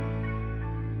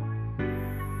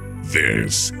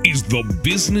This is the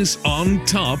Business on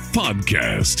Top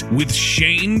podcast with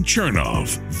Shane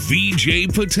Chernoff,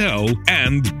 VJ Patel,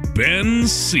 and Ben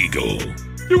Siegel.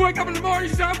 You wake up in the morning,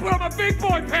 you say, I put on my big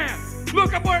boy pants.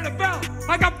 Look, I'm wearing a belt.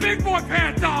 I got big boy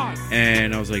pants on.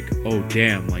 And I was like, oh,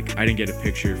 damn, like, I didn't get a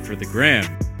picture for the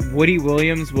gram. Woody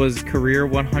Williams was career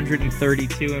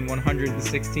 132 and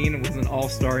 116 and was an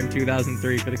all-star in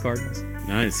 2003 for the Cardinals.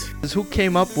 Nice. Who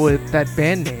came up with that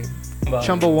band name?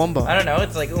 Chumbawamba. I don't know.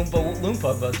 It's like Oompa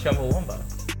Loompa, but Chumbawamba.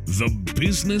 The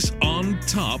Business on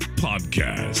Top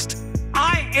podcast.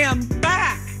 I am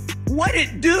back. What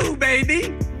it do,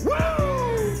 baby?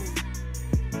 Woo!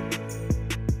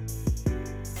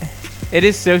 It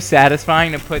is so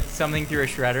satisfying to put something through a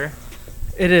shredder.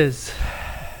 It is.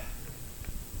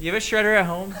 You have a shredder at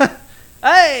home?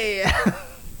 Hey!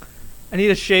 I need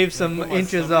to shave some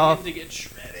inches off. To get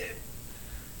shredded.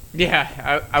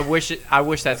 Yeah, I wish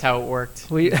that's how it worked.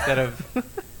 Instead of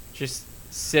just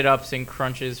sit-ups and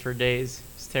crunches for days.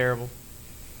 It's terrible.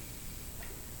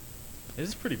 This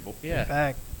is pretty yeah.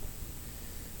 Back.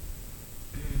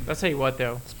 I'll tell you what,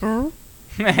 though.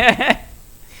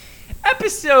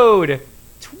 Episode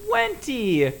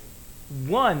 22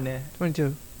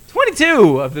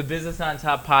 of the Business on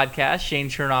Top podcast. Shane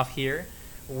Chernoff here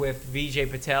with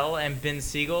VJ Patel and Ben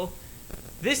Siegel.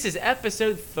 This is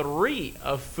episode 3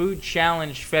 of Food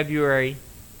Challenge February.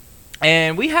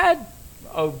 And we had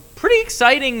a pretty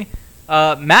exciting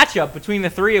matchup between the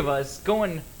three of us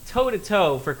going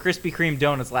toe-to-toe for Krispy Kreme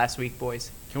donuts last week, boys.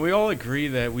 Can we all agree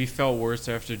that we felt worse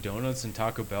after donuts and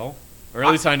Taco Bell? Or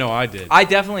at least I know I did. I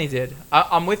definitely did.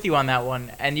 I'm with you on that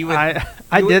one. And you would,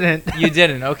 I didn't. You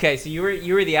didn't. Okay, so you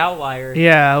were the outlier.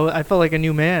 Yeah, I felt like a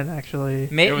new man, actually.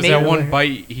 It was that one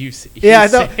bite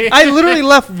I literally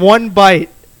left one bite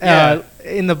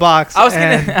in the box.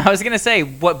 I was gonna say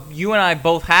what you and I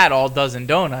both had all dozen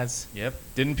donuts. Yep.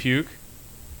 Didn't puke.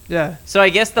 Yeah. So I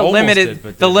guess the limit is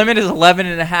 11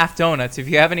 and a half donuts. If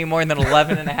you have any more than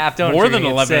 11 and a half donuts, more than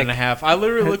 11 and a half. I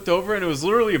literally looked over and it was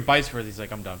literally a bite's worth. He's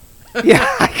like, I'm done. Yeah,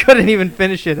 I couldn't even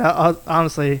finish it,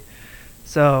 honestly.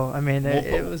 So, I mean,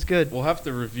 it was good. We'll have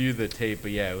to review the tape,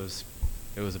 but yeah, it was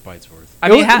a bite's worth.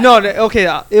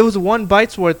 It was one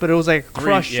bite's worth, but it was like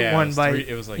crushed one bite.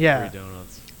 It was like 3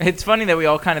 donuts. It's funny that we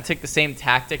all kind of took the same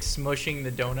tactics, smushing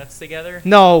the donuts together.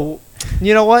 No,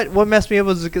 you know what? What messed me up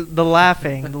was the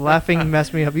laughing. The laughing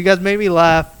messed me up. You guys made me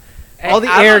laugh. All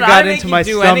the air got into my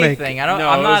stomach. I'm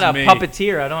not a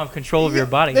puppeteer. I don't have control of your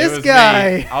body. This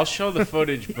guy. Me. I'll show the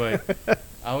footage, but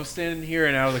I was standing here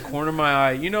and out of the corner of my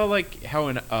eye, you know, like how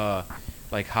in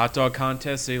like hot dog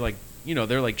contests, they like, you know,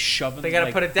 they're like shoving. They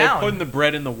gotta put it down. They're putting the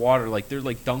bread in the water, like they're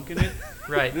like dunking it.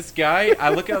 Right. This guy,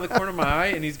 I look out of the corner of my eye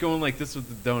and he's going like this with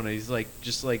the donut. He's like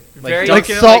just like very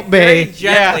dunking Salt it, Bay. Very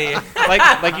gently.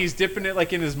 Yeah. like he's dipping it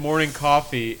like in his morning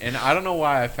coffee, and I don't know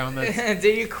why I found that.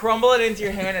 Did you crumble it into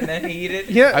your hand and then eat it?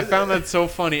 Yeah. I found that so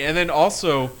funny, and then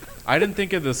also I didn't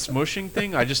think of the smushing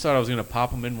thing. I just thought I was gonna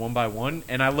pop them in one by one,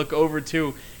 and I look over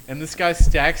too, and this guy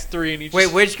stacks 3 in each.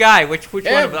 Wait, which guy? Which one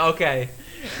of them? Okay.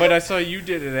 But I saw you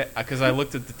did it because I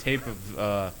looked at the tape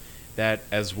of that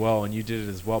as well, and you did it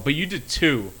as well. But you did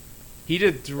 2. He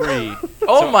did 3.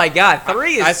 Oh my God,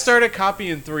 3 is. I started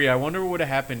copying 3. I wonder what would have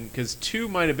happened because 2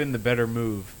 might have been the better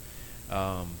move.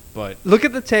 But look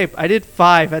at the tape. I did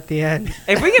 5 at the end.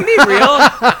 If we can be real,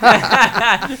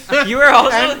 you were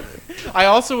also. And I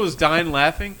also was dying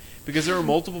laughing because there were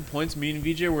multiple points. Me and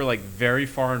VJ were like very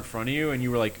far in front of you, and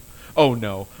you were like, "Oh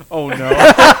no, oh no."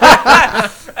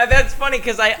 And that's funny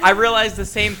because I realized the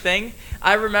same thing.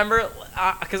 I remember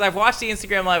because I've watched the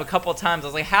Instagram Live a couple of times. I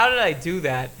was like, "How did I do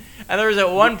that?" And there was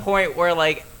at one point where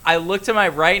like I looked to my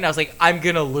right and I was like, "I'm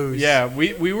gonna lose." Yeah,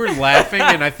 we were laughing,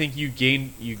 and I think you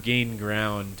gained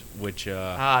ground, which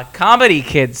comedy,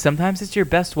 kids. Sometimes it's your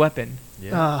best weapon.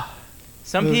 Yeah.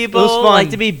 Some people like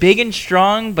to be big and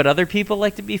strong, but other people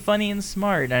like to be funny and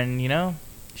smart. And you know,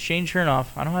 Shane Chernoff,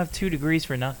 I don't have 2 degrees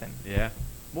for nothing. Yeah.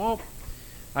 Well,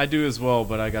 I do as well,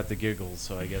 but I got the giggles,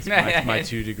 so I guess my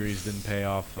 2 degrees didn't pay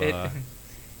off for the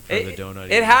donut.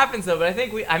 It happens, though, but I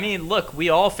think look, we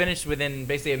all finished within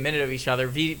basically a minute of each other.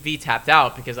 V tapped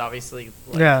out because obviously,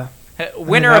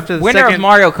 winner of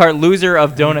Mario Kart, loser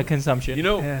of donut consumption. You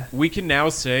know, we can now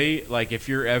say, like, if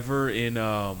you're ever in,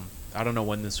 I don't know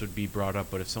when this would be brought up,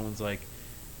 but if someone's like,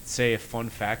 say a fun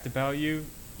fact about you,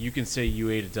 you can say you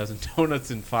ate a dozen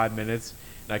donuts in 5 minutes.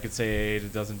 I could say I ate a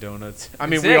dozen donuts. I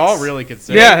mean, 6. we all really could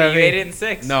say. Yeah, you ate it in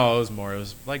 6. No, it was more. It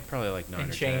was like probably like 9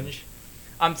 and or change. 10.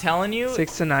 I'm telling you,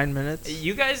 6 to 9 minutes.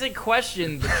 You guys had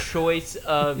questioned the choice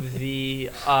of the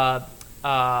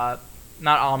not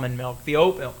almond milk, the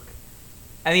oat milk.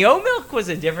 And the oat milk was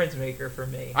a difference maker for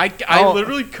me. I Oh.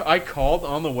 literally I called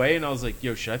on the way and I was like,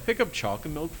 "Yo, should I pick up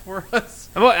chocolate milk for us?"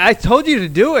 Well, I told you to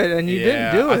do it, and you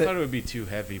Yeah, didn't do I it. thought it would be too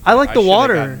heavy. I but like the should've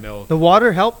water. gotten milk. The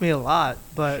water helped me a lot,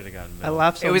 but Should've gotten I milk.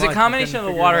 laughed so It was much a I combination couldn't of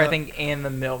the figure water, it I out. think, and the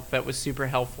milk that was super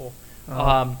helpful.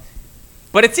 Oh.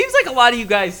 But it seems like a lot of you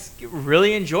guys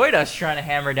really enjoyed us trying to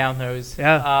hammer down those.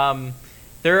 Yeah.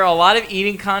 There are a lot of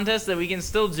eating contests that we can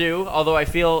still do, although I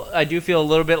do feel a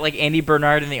little bit like Andy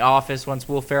Bernard in The Office once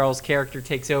Will Ferrell's character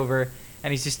takes over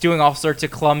and he's just doing all sorts of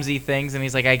clumsy things and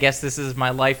he's like, I guess this is my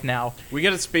life now. We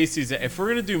gotta space these. If we're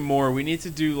gonna do more, we need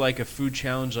to do like a food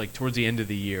challenge like towards the end of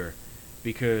the year,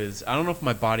 because I don't know if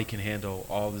my body can handle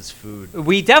all this food.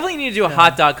 We definitely need to do a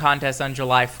hot dog contest on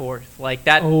July 4th. Like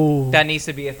that Oh. that needs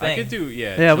to be a thing. I could do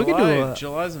Yeah, we could do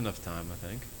July's enough time, I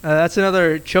think. That's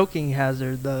another choking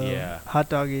hazard, the Yeah. hot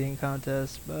dog eating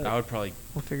contest. But I would probably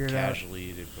we'll figure it out. casually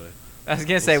eat it, but I was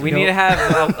gonna say we see. need to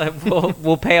have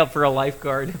we'll pay up for a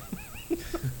lifeguard. Or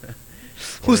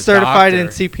Who's a certified in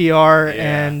doctor. CPR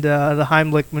Yeah. and the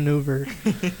Heimlich maneuver?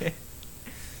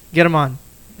 Get him on,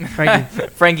 Frankie.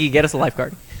 Frankie, get us a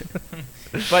lifeguard.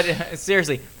 But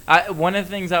seriously, one of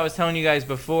the things I was telling you guys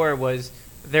before was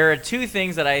there are two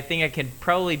things that I think I can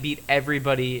probably beat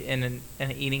everybody in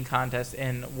an eating contest.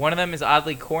 And one of them is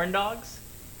oddly corn dogs,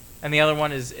 and the other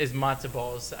one is matzo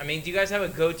balls. I mean, do you guys have a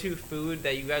go-to food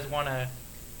that you guys want to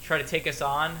try to take us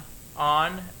on?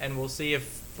 And we'll see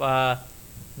if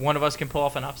one of us can pull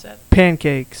off an upset.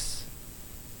 Pancakes.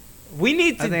 We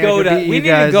need to I think I go could to beat you we need to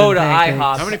guys go in to pancakes.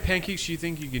 IHOP. how many pancakes do you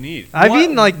think you can eat? I've One-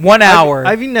 eaten like 1 hour.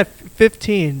 I've eaten at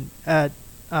 15 at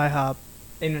IHOP.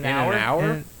 in an In hour? an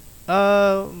hour?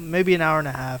 And, maybe an hour and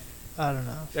a half. I don't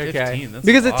know. Okay. 15. That's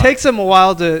Because a it lot. takes them a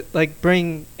while to like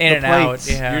bring In the and out,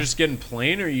 plates. yeah. You're just getting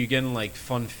plain, or are you getting like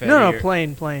funfetti? No, or-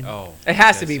 plain. Oh, It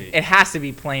has I to be. see. It has to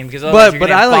be plain because otherwise you're but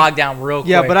gonna I get like- bogged down real quick.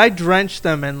 Yeah, but I drench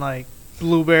them in like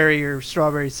blueberry or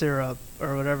strawberry syrup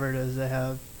or whatever it is they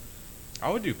have. I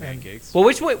would do pancakes. Well,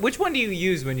 which one do you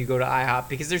use when you go to IHOP?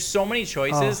 Because there's so many Oh,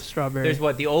 choices. strawberry.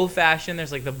 There's the old fashioned.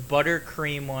 There's like the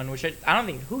buttercream one, which I don't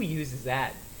think who uses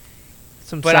that.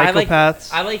 Some But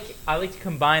psychopaths. I like to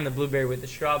combine the blueberry with the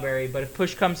strawberry. But if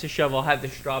push comes to shove, I'll have the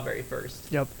strawberry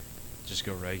first. Yep. Just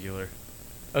go regular,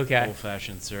 Okay.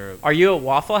 old-fashioned syrup. Are you a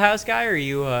Waffle House guy or are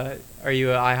you a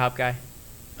IHOP guy?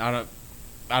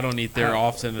 I don't eat there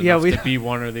often enough Yeah, we- to be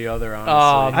one or the other. Honestly,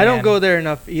 Oh, I don't man. go there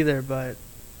enough either, but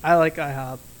I like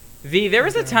IHOP. V, there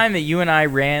was a time that you and I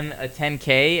ran a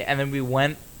 10K, and then we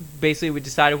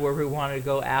decided where we wanted to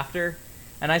go after,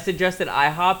 and I suggested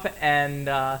IHOP, and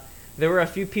there were a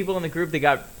few people in the group that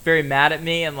got very mad at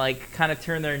me and like kind of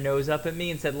turned their nose up at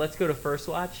me and said, "Let's go to First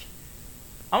Watch."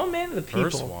 I'm a man of the people.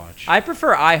 First Watch. I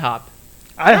prefer IHOP.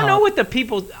 I don't know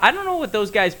what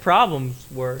those guys' problems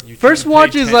were. You First trying to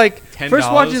watch pay is like $10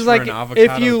 first watch is for like an if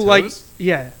avocado you like toast?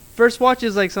 yeah. First watch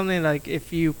is like something like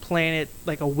if you plan it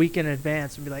like a week in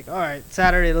advance and be like, all right,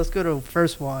 Saturday, let's go to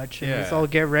First Watch and let's Yeah. all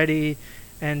get ready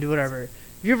and do whatever. If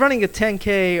you're running a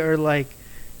 10K or like,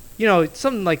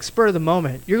 something like spur of the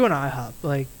moment, you're going to IHOP.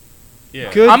 Like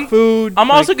Yeah. good food. I'm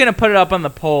like- also gonna put it up on the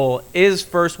poll. Is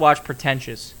First Watch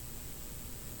pretentious?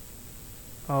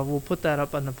 We'll put that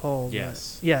up on the poll. but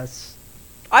Yes. Yes.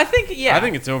 I think yeah. I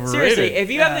think it's overrated. Seriously,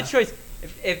 if you have Yeah. the choice,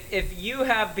 if you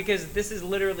have, because this is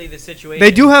literally the situation.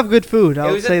 They do have good food. It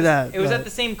I'll was say at the, that. It was but- at the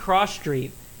same cross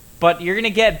street, but you're gonna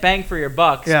get bang for your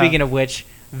buck. Yeah. Speaking of which,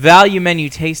 value menu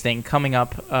tasting coming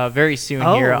up very soon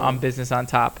here Oh. on Business on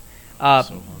Top. So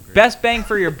hungry. Best bang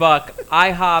for your buck,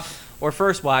 IHOP or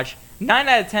First Watch. 9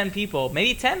 out of 10 people,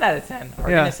 maybe 10 out of 10, are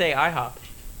Yeah. gonna say IHOP.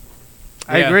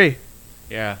 I Yeah. agree.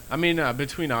 Yeah, I mean,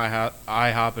 between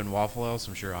IHOP and Waffle House,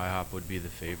 I'm sure IHOP would be the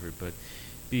favorite, but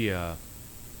be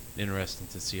interesting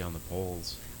to see on the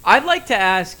polls. I'd like to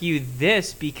ask you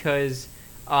this because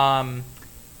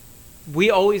we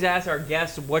always ask our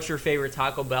guests, "What's your favorite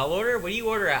Taco Bell order?" What do you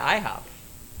order at IHOP?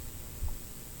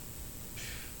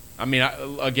 I mean,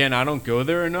 I don't go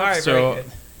there enough, All right, so very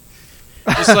good.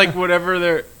 just like whatever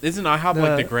there isn't IHOP like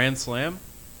The- the Grand Slam.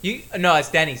 No, it's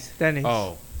Denny's. Denny's.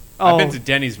 Oh, Oh. I've been to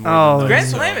Denny's more Oh. than those. Grand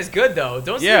so- Slam is good though.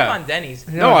 Don't sleep Yeah. on Denny's.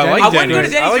 No, I like I wouldn't go to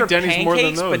Denny's. Denny's I like for Denny's more than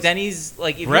pancakes, those. but Denny's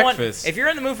like Breakfast. if you're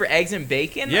in the mood for eggs and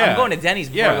bacon, Yeah. I'm going to Denny's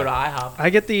before Yeah. I go to IHOP. I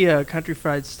get the country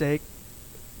fried steak,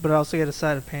 but I also get a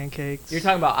side of pancakes. You're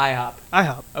talking about IHOP.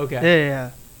 IHOP. Okay.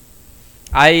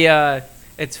 Yeah.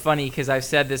 It's funny because I've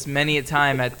said this many a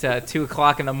time at 2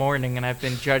 o'clock in the morning, and I've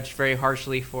been judged very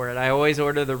harshly for it. I always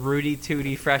order the Rudy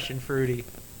Tooty Fresh and Fruity.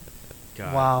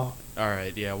 God. Wow. All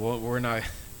right, yeah. Well, we're not.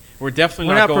 We're definitely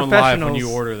We're not not going live when you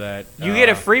professionals. order that. You get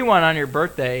a free one on your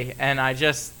birthday, and I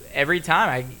just every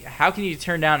time how can you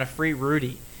turn down a free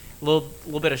Rudy?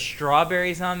 little bit of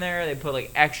strawberries on there. They put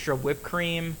like extra whipped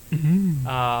cream.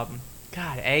 God,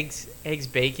 eggs,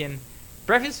 bacon.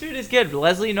 Breakfast food is good.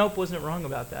 Leslie Knope wasn't wrong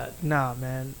about that. Nah,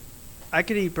 man. I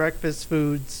could eat breakfast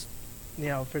foods,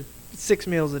 for 6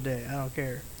 meals a day. I don't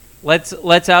care. Let's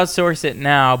outsource it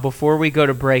now. Before we go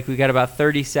to break, we got about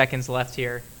 30 seconds left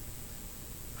here.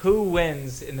 Who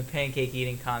wins in the pancake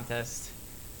eating contest?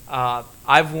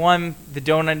 I've won the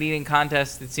donut eating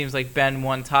contest. It seems like Ben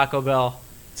won Taco Bell.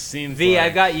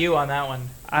 I got you on that one.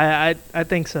 I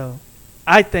think so.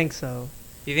 I think so.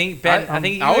 You think Ben? I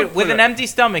think with an empty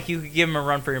stomach, you could give him a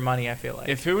run for your money. I feel like.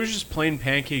 If it was just plain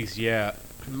pancakes, yeah.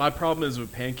 My problem is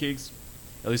with pancakes,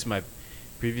 at least my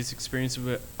previous experience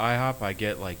with IHOP, I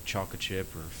get like chocolate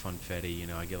chip or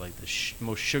funfetti. I get like the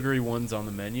most sugary ones on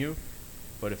the menu.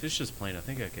 But if it's just plain, I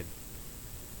think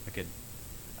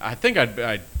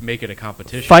I'd make it a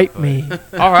competition. Fight me.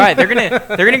 All right, they're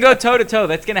gonna go toe to toe.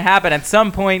 That's gonna happen at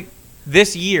some point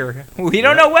this year. We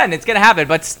don't know when it's gonna happen,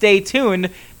 but stay tuned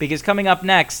because coming up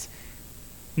next,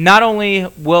 not only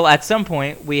will at some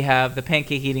point we have the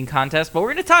pancake eating contest, but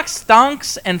we're gonna talk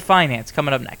stonks and finance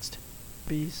coming up next.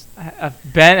 Beast.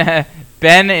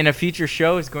 Ben in a future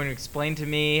show is going to explain to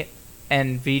me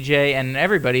and VJ and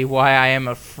everybody why I am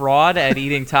a fraud at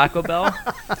eating Taco Bell.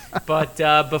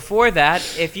 But before that,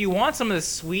 if you want some of the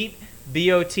sweet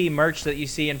BOT merch that you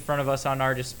see in front of us on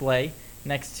our display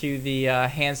next to the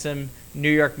handsome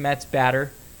New York Mets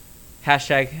batter,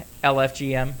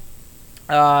 #LFGM,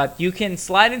 you can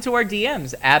slide into our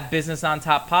DMs at Business on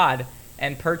Top Pod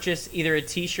and purchase either a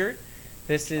T-shirt.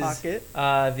 This is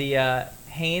the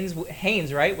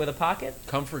Hanes, right, with a pocket?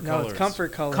 Comfort No, Colors. it's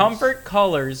Comfort Colors. Comfort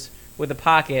Colors with a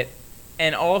pocket,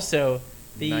 and also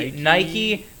the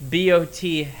Nike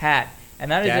BOT hat,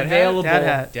 and that is available.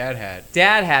 Dad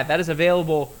hat. That is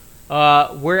available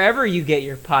wherever you get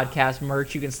your podcast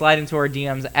merch. You can slide into our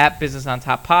DMs at Business on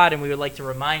Top Pod, and we would like to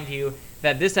remind you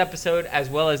that this episode, as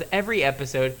well as every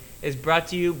episode, is brought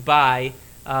to you by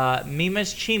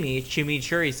Mima's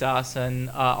Chimichurri Sauce, an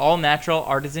all-natural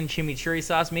artisan chimichurri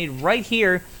sauce made right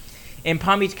here in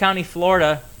Palm Beach County,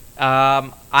 Florida.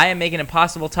 I am making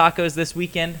Impossible Tacos this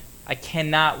weekend. I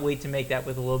cannot wait to make that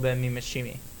with a little bit of Mima's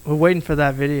Chimi. We're waiting for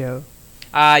that video.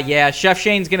 Yeah, Chef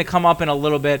Shane's going to come up in a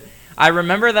little bit. I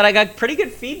remember that I got pretty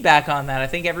good feedback on that. I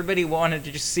think everybody wanted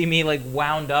to just see me like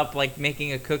wound up like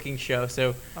making a cooking show.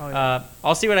 So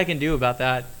I'll see what I can do about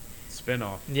that.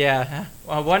 Spinoff. Yeah.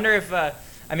 I wonder if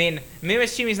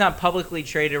Mima's Chimi's not publicly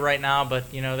traded right now,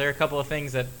 but there are a couple of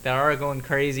things that are going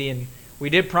crazy, and we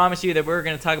did promise you that we were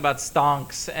going to talk about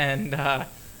stonks, and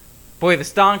boy, the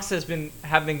stonks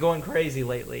have been going crazy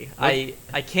lately. I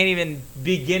can't even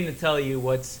begin to tell you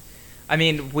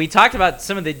we talked about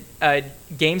some of the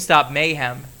GameStop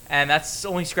mayhem, and that's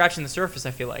only scratching the surface,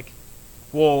 I feel like.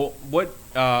 Well,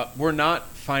 we're not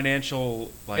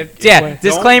financial,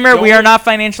 disclaimer, we are not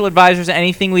financial advisors.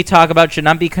 Anything we talk about should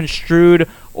not be construed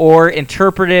or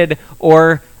interpreted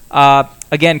or,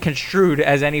 again, construed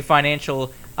as any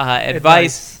financial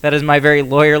advice. That is my very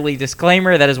lawyerly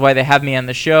disclaimer. That is why they have me on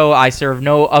the show. I serve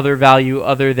no other value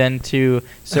other than to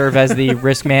serve as the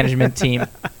risk management team.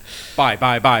 Bye.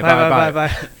 Bye.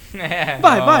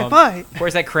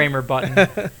 Where's that Kramer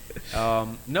button?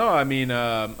 No, I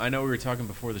know we were talking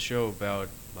before the show about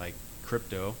like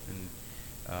crypto, and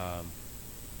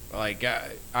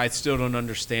I still don't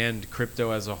understand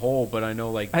crypto as a whole, but I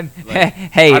know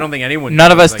hey, I don't think anyone.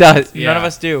 None of us does. Yeah. None of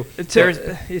us do.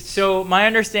 So my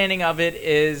understanding of it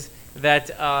is that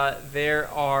there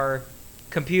are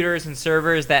computers and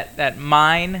servers that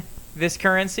mine this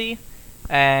currency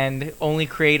and only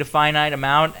create a finite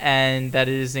amount, and that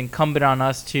it is incumbent on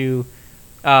us to,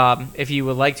 if you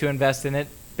would like to invest in it,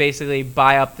 basically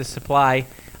buy up the supply.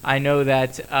 I know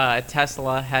that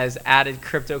Tesla has added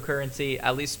cryptocurrency,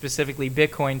 at least specifically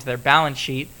Bitcoin, to their balance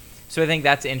sheet. So I think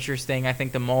that's interesting. I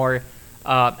think the more,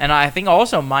 and I think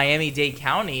also Miami-Dade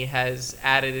County has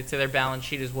added it to their balance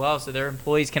sheet as well, so their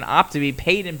employees can opt to be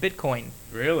paid in Bitcoin.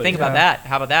 Really? Think about that.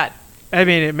 How about that? I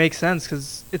mean, it makes sense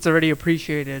because it's already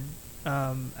appreciated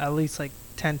at least like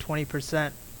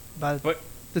 10-20% by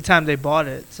the time they bought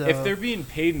it. So if they're being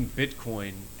paid in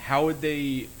Bitcoin, how would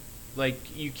they?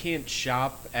 You can't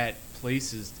shop at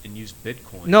places and use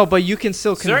Bitcoin. No, but you can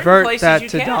still convert that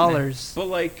to dollars.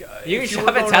 But you can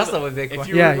shop at Tesla with Bitcoin. If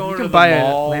you were going you can to buy the a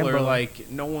mall Lambo.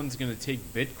 no one's gonna take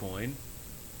Bitcoin.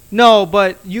 No,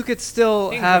 but you could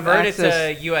still You can have convert access.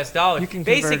 it to U.S. dollars. You can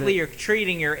convert Basically, it. you're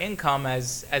treating your income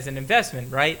as an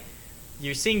investment, right?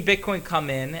 you're seeing Bitcoin come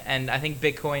in, and I think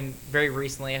Bitcoin very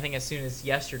recently, I think as soon as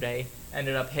yesterday,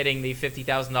 ended up hitting the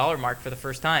 $50,000 mark for the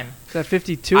first time. It's at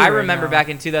 52. I right remember now. back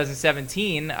in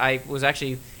 2017, I was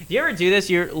actually. Do you ever do this?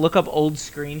 You look up old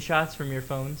screenshots from your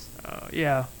phones.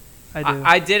 Yeah, I do.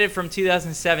 I did it from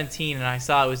 2017, and I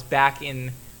saw it was back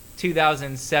in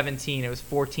 2017. It was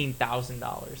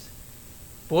 $14,000.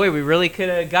 Boy, we really could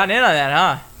have gotten in on that,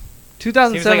 huh?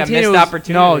 2017 Seems like a missed it was,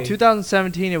 opportunity. No,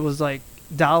 2017 it was like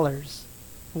dollars.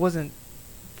 It wasn't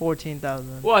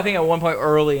 14,000. Well, I think at one point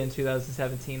early in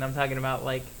 2017. I'm talking about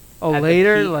like. Oh, at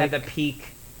later, the peak, like at the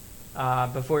peak,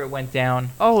 before it went down.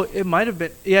 Oh, it might have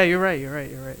been. Yeah, you're right.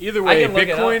 Either way, can look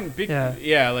it Bitcoin,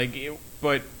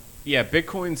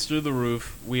 Bitcoin's through the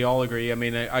roof. We all agree. I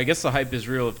mean, I guess the hype is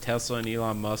real if Tesla and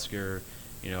Elon Musk are,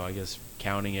 I guess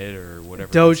counting it or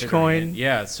whatever. Dogecoin.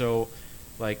 Yeah. So,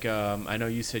 I know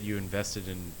you said you invested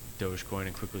in Dogecoin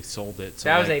and quickly sold it. So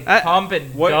That was a pump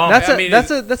and what- dump.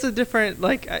 That's a different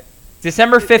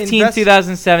December 15, invest-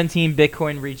 2017,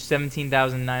 Bitcoin reached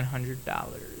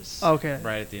 $17,900. Okay.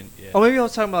 right at the end. Yeah. Oh, maybe I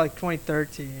was talking about like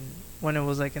 2013 when it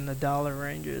was like in the dollar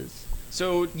ranges.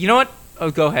 So You know what? Oh,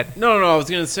 go ahead. No. I was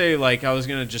gonna say I was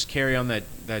gonna just carry on that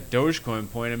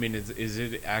Dogecoin point. I mean, is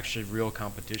it actually real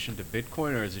competition to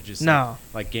Bitcoin, or is it just No.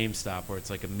 like GameStop, where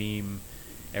it's like a meme?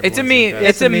 It's a everyone's meme. investing?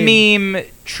 It's a meme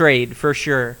trade for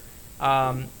sure.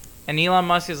 And Elon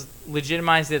Musk has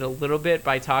legitimized it a little bit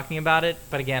by talking about it.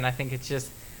 But again, I think it's just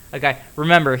a guy.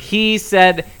 Remember, he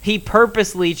said he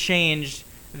purposely changed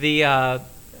the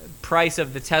price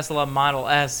of the Tesla Model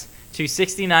S to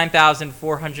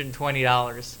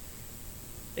 $69,420.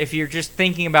 If you're just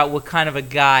thinking about what kind of a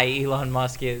guy Elon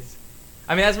Musk is.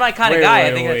 I mean, that's my kind of guy.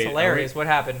 I think that's hilarious. What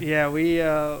happened? Yeah,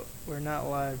 we're not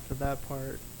live for that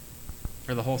part.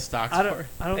 For the whole stocks I part.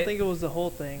 don't think it was the whole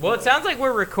thing. Well, it sounds like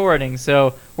we're recording,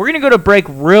 so we're going to go to break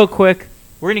real quick.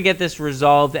 We're going to get this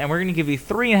resolved, and we're going to give you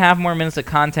 3.5 more minutes of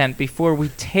content before we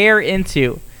tear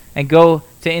into and go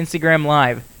to Instagram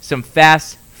Live some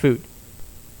fast food.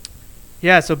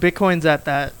 Yeah, so Bitcoin's at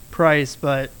that price,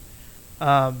 but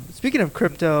speaking of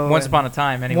crypto, Once upon a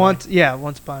time, anyway.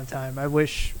 Once upon a time. I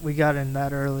wish we got in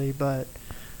that early, but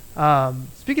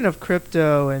speaking of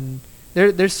crypto, and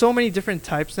there's so many different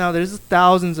types now. There's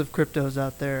thousands of cryptos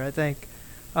out there. I think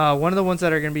one of the ones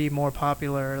that are going to be more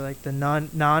popular are like the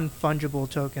non-fungible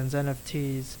tokens,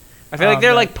 NFTs. I feel like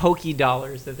they're like Poké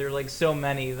dollars, that they're like so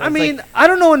many. I mean, I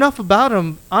don't know enough about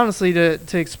them, honestly,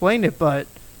 to explain it, but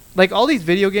like all these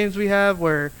video games we have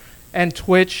and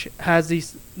Twitch has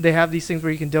they have these things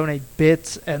where you can donate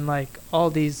bits and like all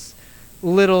these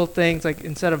little things, like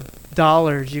instead of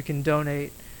dollars, you can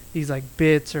donate these like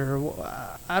bits or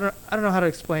I don't know how to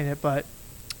explain it, but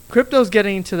crypto's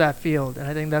getting into that field, and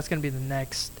I think that's going to be the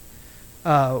next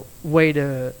way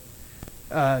to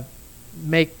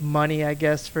make money, I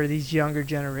guess, for these younger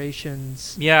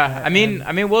generations. Yeah, I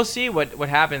mean, we'll see what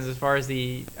happens as far as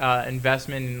the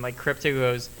investment in like crypto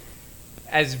goes.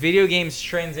 As video games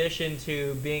transition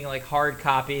to being like hard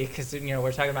copy, because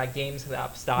we're talking about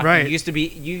GameStop stock. Right. You used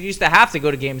to have to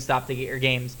go to GameStop to get your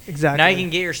games. Exactly. Now you can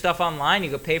get your stuff online.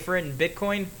 You go pay for it in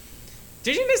Bitcoin.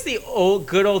 Did you miss the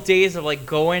good old days of like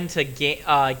going to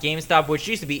GameStop, which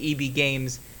used to be EB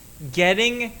Games,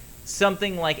 getting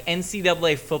something like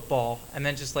NCAA football, and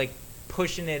then just like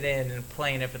pushing it in and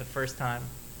playing it for the first time?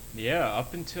 Yeah,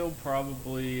 up until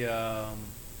probably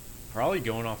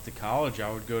going off to college,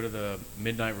 I would go to the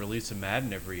midnight release of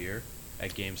Madden every year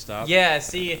at GameStop. Yeah,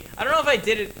 see, I don't know if I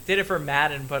did it for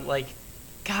Madden, but like,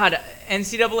 God,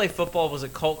 NCAA football was a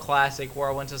cult classic where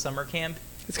I went to summer camp.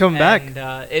 It's coming back. And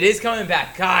it is coming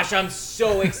back. Gosh, I'm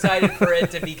so excited for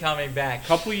it to be coming back.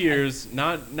 Couple years,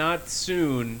 not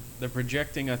soon. They're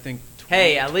projecting, I think.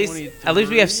 Hey, at least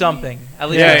we have something. At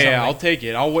least we have Yeah, something. I'll take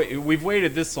it. I'll wait. We've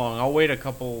waited this long. I'll wait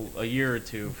a year or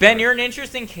two. Ben, you're an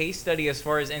interesting case study as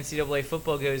far as NCAA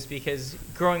football goes, because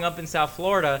growing up in South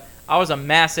Florida, I was a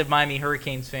massive Miami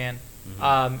Hurricanes fan.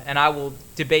 Mm-hmm. And I will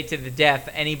debate to the death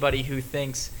anybody who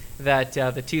thinks that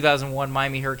the 2001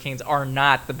 Miami Hurricanes are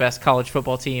not the best college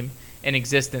football team in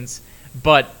existence.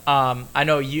 But I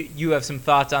know you have some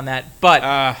thoughts on that.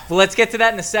 But let's get to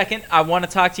that in a second. I want to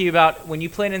talk to you about when you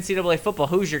played NCAA football.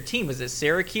 Who was your team? Was it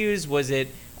Syracuse? Was it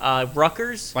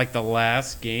Rutgers? Like the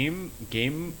last game,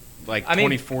 like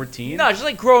 2014? No, just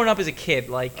like growing up as a kid,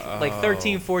 like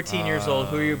 13, 14 years old.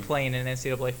 Who were you playing in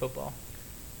NCAA football?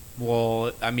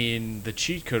 Well, I mean, the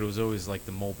cheat code was always like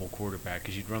the mobile quarterback,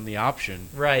 because you'd run the option,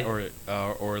 right? Or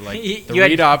like the you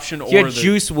read option, you had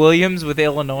Juice Williams with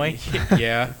Illinois.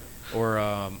 Yeah.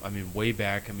 Or, way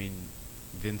back,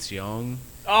 Vince Young.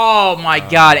 Oh, my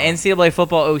God. NCAA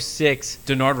football 06.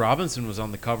 Denard Robinson was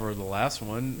on the cover of the last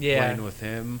one, playing with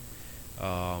him.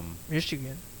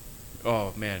 Michigan.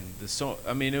 Oh man,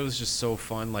 it was just so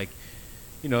fun. Like,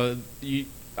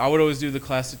 I would always do the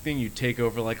classic thing. You take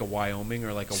over like a Wyoming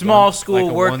or like a small school,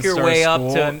 like a work your one-star way up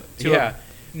school. to Yeah. a But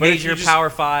if major you just- Power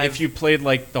 5. If you played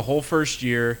like the whole first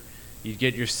year, you'd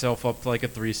get yourself up to like a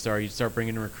 3-star. You'd start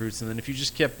bringing in recruits, and then if you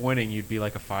just kept winning, you'd be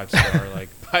like a 5-star like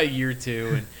by year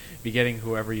 2, and be getting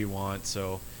whoever you want.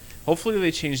 So hopefully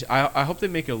they change. I hope they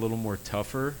make it a little more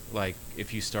tougher. Like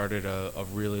if you started a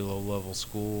really low level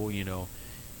school,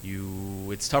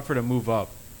 it's tougher to move up.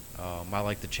 I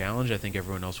like the challenge. I think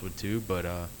everyone else would too. But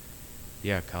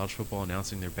yeah, college football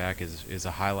announcing they're back is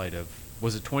a highlight of.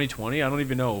 Was it 2020? I don't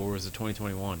even know. Or was it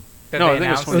 2021? that No, they I think it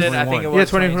was announced it. I think it 2021. was Yeah,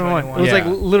 2021. It was Yeah. like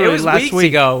literally it was last weeks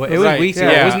week. ago. It was Right. weeks Yeah.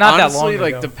 ago. It was not Honestly, that long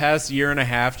like ago. the past year and a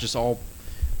half, just all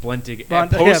blend together.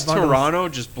 Bond- yeah, Post bundles. Toronto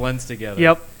just blends together.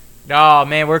 Yep. Oh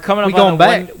man, we're coming up We on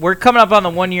going back. we're coming up on the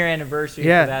 1 year anniversary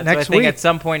Yeah, for that. next so I think week. at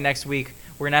some point next week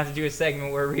we're gonna have to do a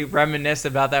segment where we reminisce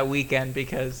about that weekend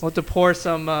because We'll have to pour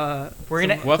some. We're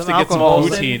gonna- We'll have to get some alcohol.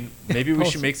 poutine. Maybe we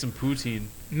Poutine. should make some poutine.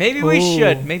 maybe we Ooh.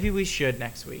 should. Maybe we should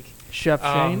next week. Chef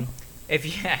Shane.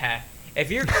 If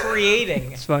you're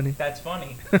creating It's funny. That's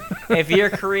funny. If you're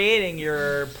creating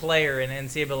your player in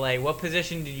NCAA, what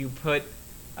position did you put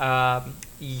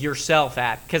yourself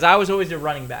at? Because I was always a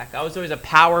running back. I was always a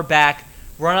power back,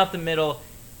 run up the middle,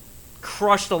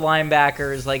 crush the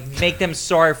linebackers, like make them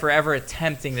sorry for ever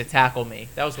attempting to tackle me.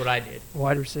 That was what I did.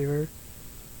 Wide receiver.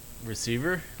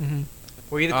 Receiver? Hmm.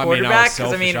 Were you the I mean, quarterback? I was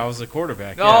selfish. I was the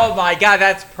quarterback. oh yeah. my God,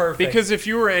 that's perfect. Because if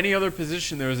you were any other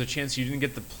position, there was a chance you didn't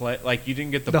get the play. Like you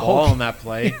didn't get the The ball whole- on that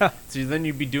play. Yeah. So then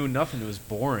you'd be doing nothing. It was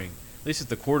boring. At least at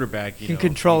the quarterback, You can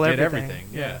control you did everything.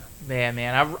 Yeah. Man,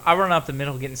 I run up the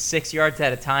middle, getting 6 yards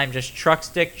at a time, just truck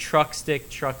stick, truck stick,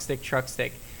 truck stick, truck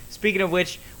stick. Speaking of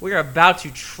which, we are about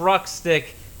to truck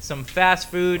stick some fast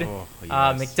food. Oh,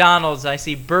 yes. McDonald's, I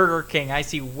see Burger King, I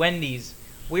see Wendy's.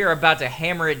 We are about to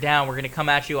hammer it down. We're going to come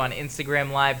at you on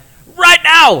Instagram Live right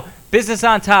now. Business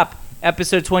on Top,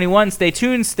 episode 21. Stay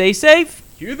tuned, stay safe.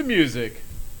 Cue the music.